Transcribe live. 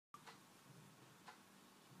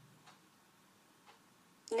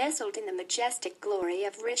Nestled in the majestic glory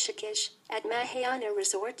of Rishikesh, at Mahayana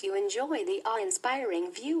Resort you enjoy the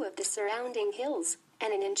awe-inspiring view of the surrounding hills,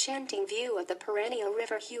 and an enchanting view of the perennial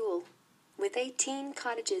river Hule. With 18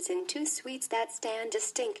 cottages in 2 suites that stand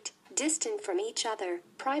distant from each other,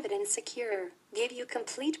 private and secure, give you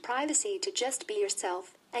complete privacy to just be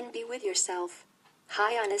yourself, and be with yourself.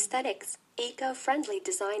 High on aesthetics, eco-friendly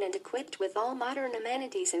design and equipped with all modern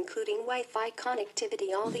amenities including Wi-Fi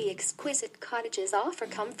connectivity, all the exquisite cottages offer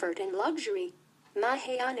comfort and luxury.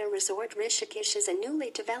 Mahayana Resort Rishikesh is a newly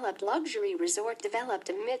developed luxury resort developed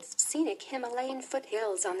amidst scenic Himalayan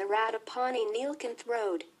foothills on the Rattapani Neelkanth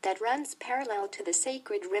Road that runs parallel to the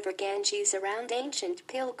sacred river Ganges around ancient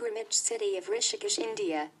pilgrimage city of Rishikesh,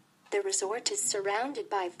 India. The resort is surrounded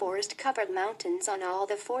by forest-covered mountains on all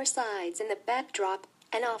the 4 sides in the backdrop,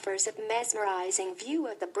 and offers a mesmerizing view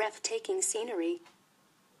of the breathtaking scenery.